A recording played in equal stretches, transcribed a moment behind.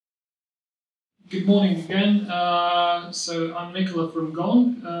Good morning again. So I'm Nikola from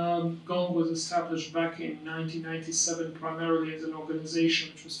Gong. Gong was established back in 1997 primarily as an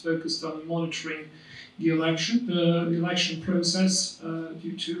organization which was focused on monitoring the election process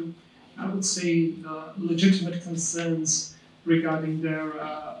due to, I would say, legitimate concerns regarding their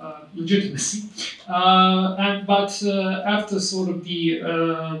legitimacy. But after sort of the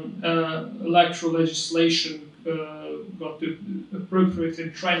electoral legislation got the appropriate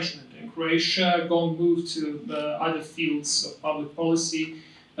entrenchment in Croatia, Gong moved to other fields of public policy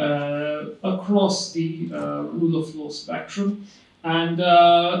across the rule of law spectrum. And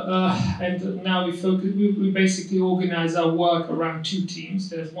now we basically organize our work around two teams.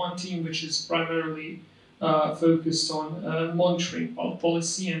 There's one team which is primarily focused on monitoring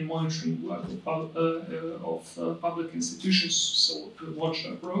policy and monitoring work of public institutions, so the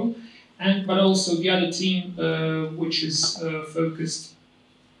watchdog role. But also the other team, which is focused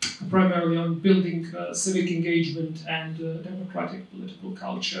primarily on building civic engagement and democratic political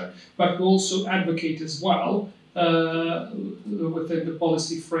culture, but we also advocate as well within the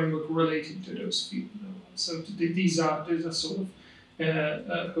policy framework relating to those fields. So these are sort of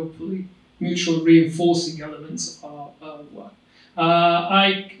hopefully mutual reinforcing elements of our work.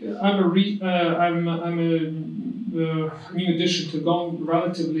 I'm a new addition to Gong.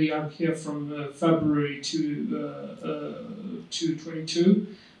 Relatively, I'm here from February to 22.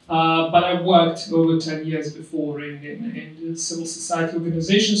 But I worked over 10 years before in civil society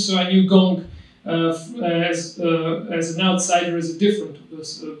organizations, so I knew Gong as an outsider, as a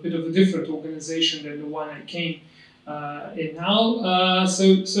bit of a different organization than the one I came in now. So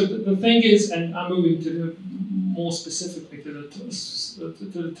the thing is, and I'm moving to more specifically to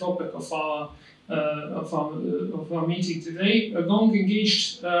the topic of our meeting today. Gong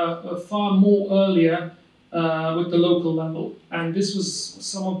engaged far more earlier with the local level, and this was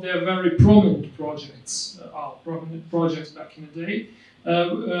some of their very prominent projects, back in the day.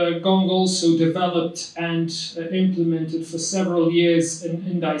 Gong also developed and implemented for several years an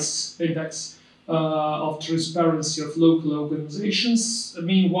index of transparency of local organizations.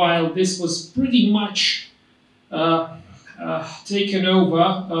 Meanwhile, this was pretty much taken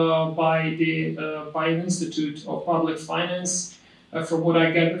over by an Institute of Public Finance, from what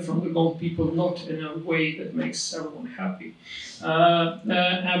I get from the Gong people, not in a way that makes everyone happy.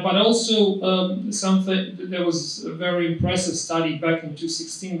 But also there was a very impressive study back in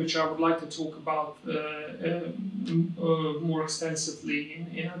 2016, which I would like to talk about more extensively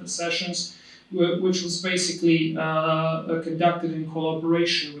in other sessions, which was basically conducted in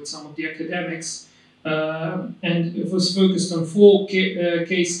collaboration with some of the academics. And it was focused on 4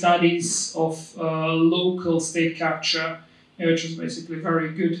 case studies of local state capture, which was basically a very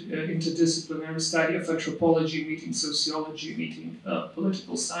good interdisciplinary study of anthropology meeting sociology, meeting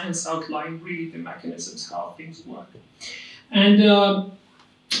political science, outlining really the mechanisms, how things work. And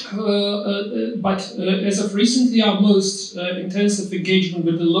but as of recently, our most intensive engagement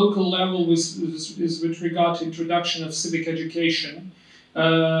with the local level is with regard to introduction of civic education,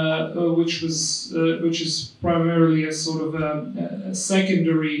 which is primarily a sort of a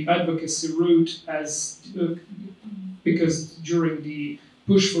secondary advocacy route, because during the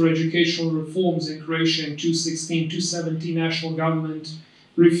push for educational reforms in Croatia in 2016-2017, national government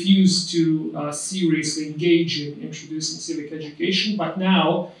refused to seriously engage in introducing civic education. But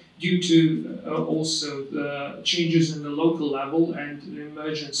now, due to also the changes in the local level and the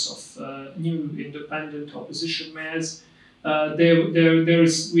emergence of new independent opposition mayors,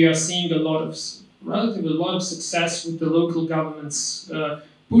 we are seeing a lot of success with the local governments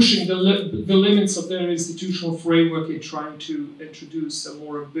pushing the limits of their institutional framework in trying to introduce a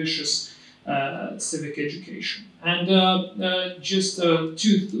more ambitious civic education. And just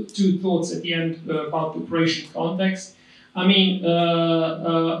two thoughts at the end about the Croatian context. As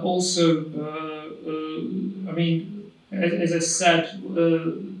I said,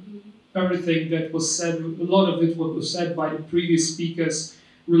 everything that was said, a lot of it what was said by the previous speakers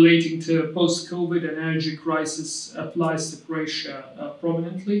relating to post-COVID and energy crisis applies to Croatia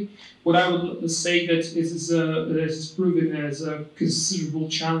prominently. What I would say that is proven as a considerable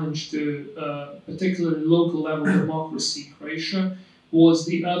challenge to particularly local level democracy in Croatia was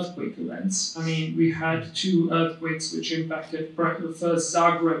the earthquake events. We had 2 earthquakes which impacted first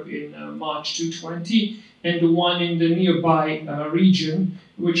Zagreb in March 2020 and the one in the nearby region,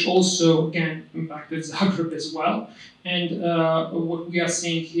 which also again impacted Zagreb as well. And what we are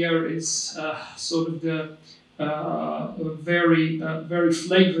seeing here is sort of the very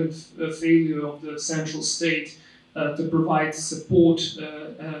flagrant failure of the central state to provide support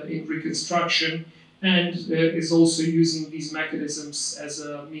in reconstruction, and is also using these mechanisms as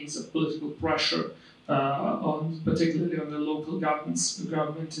a means of political pressure, particularly on the local government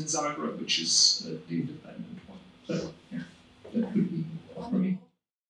in Zagreb, which is the independent one. So,